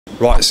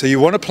Right, so you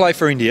want to play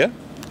for India?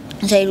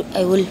 So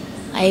I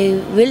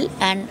will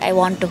and I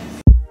want to.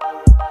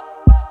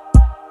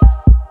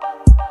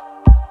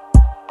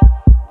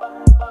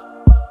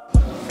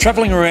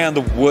 Travelling around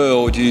the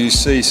world, you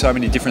see so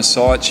many different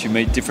sites, you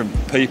meet different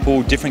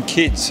people, different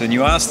kids, and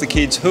you ask the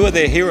kids who are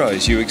their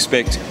heroes. You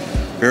expect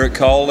Virat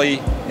Kohli,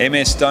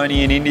 MS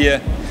Dhoni in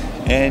India,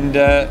 and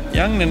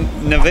young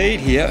Navneet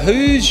here.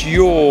 Who's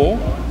your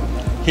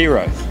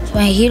hero? So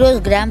my hero is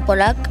Graham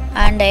Pollack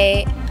and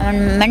my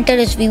mentor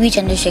is VV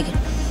Chandrasekhar.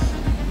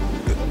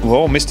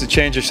 Well, Mr.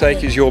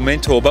 Chandrasekhar is your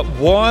mentor, but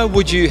why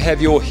would you have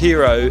your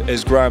hero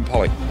as Graham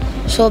Pollack?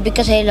 So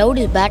because I loved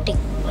his batting.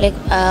 Like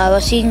I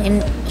was seeing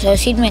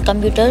my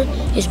computer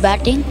his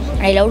batting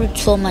and I loved it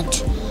so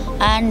much.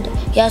 And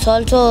he has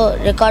also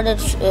recorded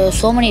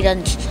so many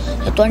runs.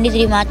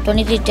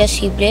 23 tests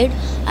he played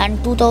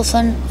and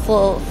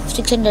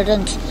 2,600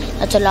 runs.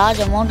 That's a large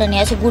amount and he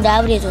has a good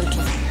average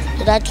also.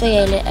 So that's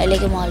why I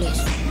like him always.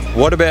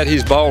 What about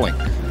his bowling?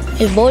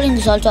 His bowling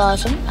is also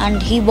awesome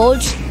and he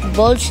bowls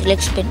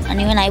leg spin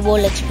and even I bowl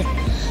leg spin.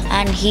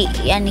 And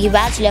he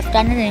bats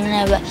left-handed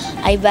and even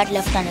I bat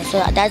left-handed.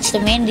 So that's the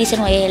main reason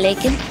why I like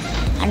him.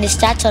 And his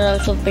stats are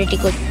also pretty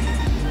good.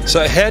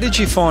 So how did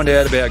you find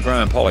out about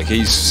Graham Pollack?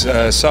 He's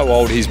so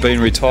old, he's been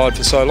retired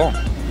for so long.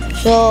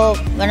 So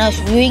when I was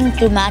viewing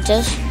two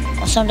matches,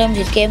 sometimes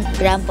it came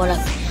Graham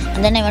Pollack.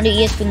 And then I went to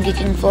ESPN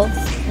Geeking for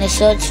and I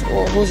searched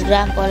who's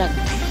Graham Pollack.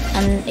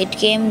 And it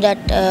came that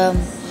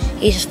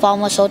he's a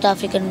former South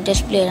African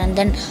test player. And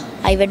then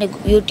I went to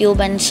YouTube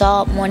and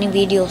saw many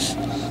videos.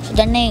 So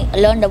then I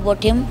learned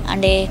about him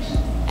and I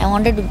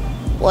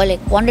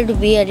wanted to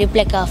be a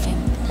replica of him.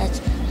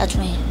 That's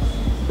my.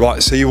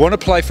 Right, so you want to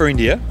play for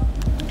India?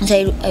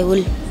 So I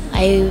will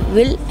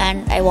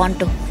and I want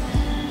to.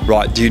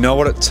 Right, do you know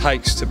what it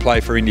takes to play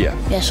for India?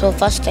 Yeah, so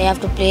first I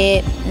have to play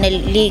in a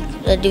league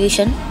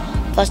division,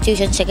 first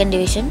division, second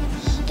division.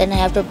 Then I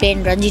have to play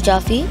in Ranji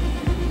Trophy.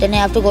 Then I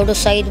have to go to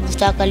Syed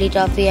Mushtaq Ali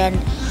Trophy and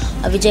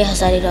Vijay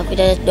Hazare Trophy,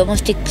 the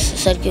domestic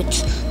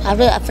circuits.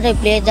 After I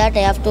play that,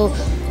 I have to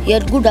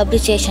get good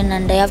appreciation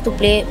and I have to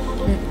play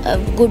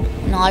good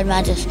in all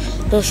matches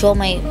to show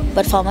my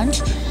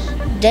performance.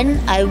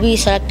 Then I will be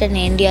selected in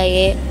India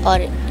A or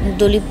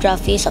Dulip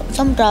Trophy,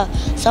 some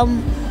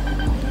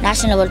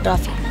national level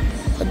trophy.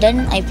 So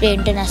then I play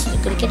international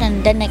cricket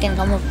and then I can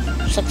come up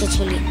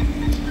successfully.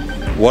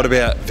 What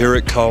about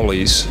Virat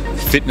Kohli's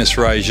fitness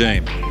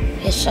regime?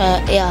 Yes,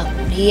 yeah,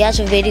 he has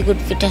a very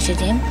good fitness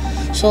regime.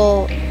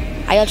 So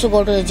I also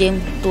go to the gym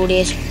 2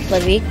 days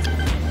per week.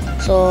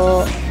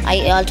 So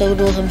I also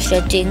do some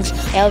stretchings.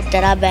 I have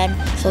TheraBand,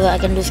 so I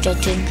can do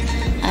stretching,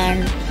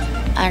 and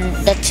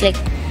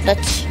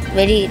that's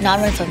very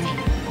normal for me.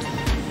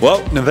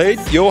 Well,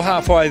 Navneet, you're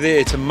halfway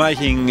there to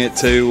making it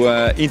to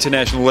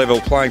international level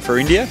playing for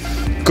India.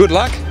 Good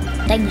luck.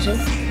 Thank you, sir.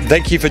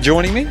 Thank you for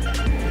joining me.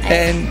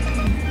 And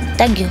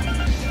thank you.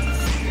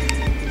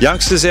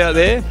 Youngsters out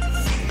there,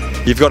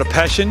 you've got a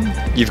passion,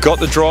 you've got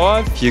the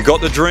drive, you've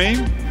got the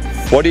dream.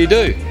 What do?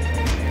 Do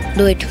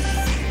it.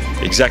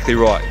 Exactly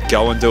right.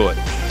 Go and do it.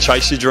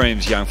 Chase your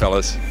dreams, young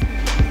fellas.